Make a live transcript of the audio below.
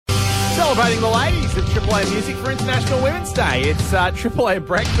Celebrating the ladies of Triple A Music for International Women's Day. It's Triple A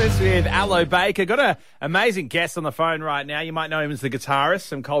Breakfast with Aloe Baker. Got an amazing guest on the phone right now. You might know him as the guitarist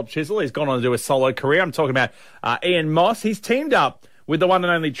from Cold Chisel. He's gone on to do a solo career. I'm talking about Ian Moss. He's teamed up with the one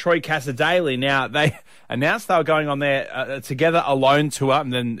and only Troy Cassar-Daley. Now, they announced they were going on their Together Alone tour,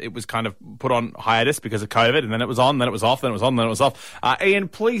 and then it was kind of put on hiatus because of COVID, and then it was on, then it was off, then it was on, then it was off. Ian,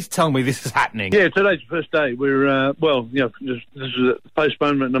 please tell me this is happening. Yeah, today's the first day. We're, this is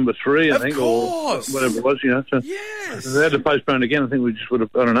postponement number 3, I think, course. Or whatever it was, So Yes. if they had to postpone again, I think we just would have,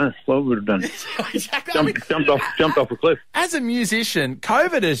 I don't know, what we would have done. Exactly. Jumped off a cliff. As a musician,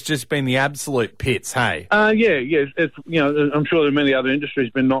 COVID has just been the absolute pits, hey? Yeah. It's, I'm sure there are many other industries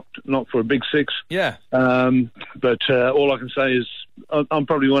been knocked for a big six. Yeah. But all I can say is I'm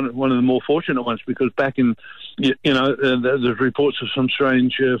probably one of the more fortunate ones, because back in, there's reports of some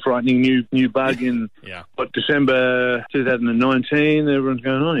strange, frightening new bug in December 2019. Everyone's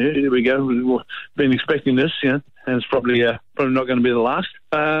going, oh yeah, here we go. We've been expecting this, and it's probably not going to be the last.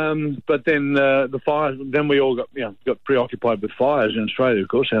 But then the fires. Then we all got preoccupied with fires in Australia, of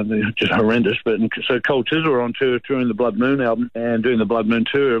course, and they're just horrendous. But so Cold Chisel were on tour, touring the Blood Moon album and doing the Blood Moon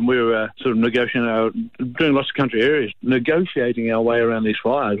tour, and we were sort of doing lots of country areas, negotiating our way around these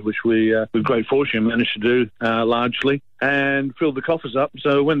fires, which we with great fortune managed to do largely, and filled the coffers up.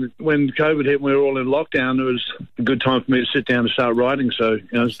 So when COVID hit and we were all in lockdown, it was a good time for me to sit down and start writing. So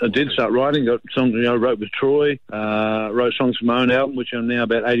I did start writing. Got songs I wrote with Troy, wrote songs for my own album, which I'm now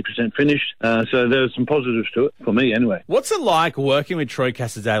about 80% finished. So there's some positives to it for me, anyway. What's it like working with Troy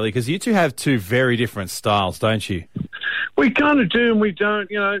Cassar-Daley? Because you two have two very different styles, don't you? We kind of do and we don't.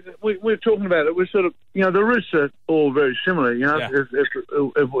 We're talking about it. We're sort of, the roots are all very similar. If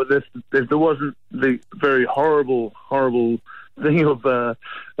there wasn't the very horrible thing of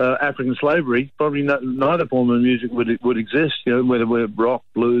African slavery, probably neither form of music would exist. Whether we're rock,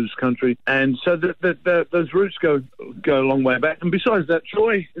 blues, country, and so those roots go a long way back. And besides that,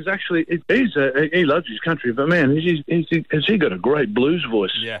 Troy is actually he loves his country, but man, has he got a great blues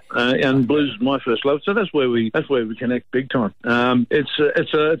voice? Yeah, and blues is my first love. So that's where we connect big time.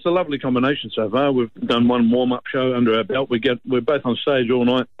 It's a lovely combination so far. We've done one warm up show under our belt. We're both on stage all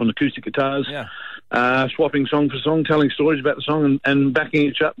night on acoustic guitars. Yeah. Swapping song for song, telling stories about the song, and backing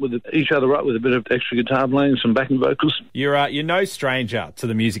each other up with a bit of extra guitar playing, some backing vocals. You're no stranger to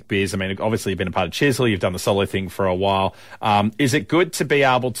the music biz. I mean, obviously you've been a part of Chisel, you've done the solo thing for a while. Is it good to be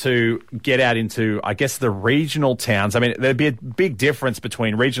able to get out into, I guess, the regional towns? I mean, there'd be a big difference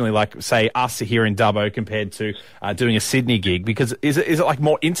between regionally, like, say, us here in Dubbo compared to doing a Sydney gig, because is it like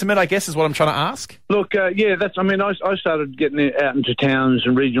more intimate, I guess, is what I'm trying to ask? Look, I started getting out into towns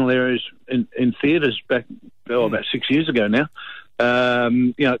and regional areas in theatres back about 6 years ago now.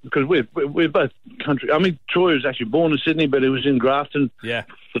 Because we're both country. I mean, Troy was actually born in Sydney, but he was in Grafton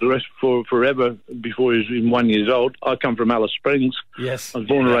for forever before he was even 1 year old. I come from Alice Springs. Yes, I was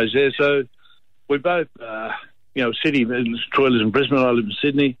born and raised there. So we both, city. Troy lives in Brisbane. I live in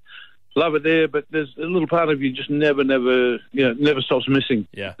Sydney. Love it there, but there's a little part of you just never stops missing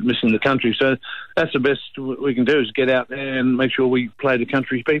the country. So that's the best we can do, is get out there and make sure we play to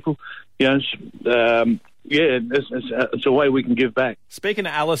country people. It's a way we can give back. Speaking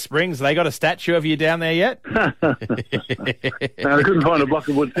of Alice Springs, they got a statue of you down there yet? No, I couldn't find a block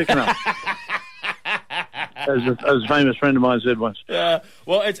of wood thick enough. As a famous friend of mine said once.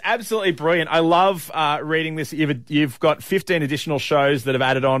 Well, it's absolutely brilliant. I love reading this. You've got 15 additional shows that have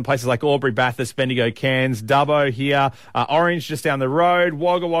added on, places like Albury, Bathurst, Bendigo, Cairns, Dubbo here, Orange just down the road,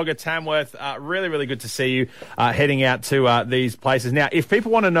 Wagga Wagga, Tamworth. Really, really good to see you heading out to these places. Now, if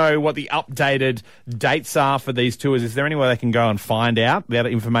people want to know what the updated dates are for these tours, is there any way they can go and find out the other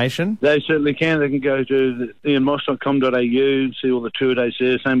information? They certainly can. They can go to ianmoss.com.au, see all the tour dates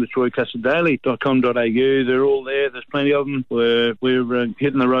there. Same with troycassardaley.com.au. They're all there. There's plenty of them. We're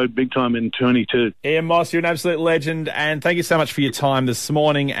hitting the road big time in 22. Ian Moss, you're an absolute legend, and thank you so much for your time this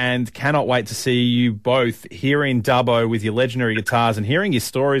morning, and cannot wait to see you both here in Dubbo with your legendary guitars and hearing your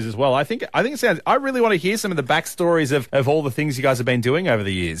stories as well. I think it sounds. I really want to hear some of the backstories of all the things you guys have been doing over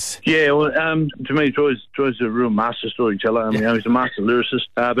the years. Yeah, well, to me, Troy's a real master storyteller. I mean, he's a master lyricist,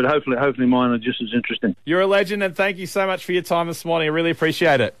 but hopefully mine are just as interesting. You're a legend, and thank you so much for your time this morning. I really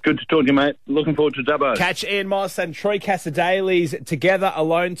appreciate it. Good to talk to you, mate. Looking forward to Dubbo. Catch Ian Moss and Troy Cassar-Daley's Together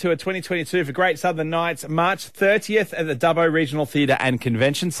Alone Tour 2022 for Great Southern Nights, March 30th at the Dubbo Regional Theatre and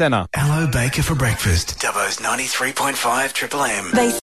Convention Centre. Aloe Baker for breakfast. Dubbo's 93.5 Triple M.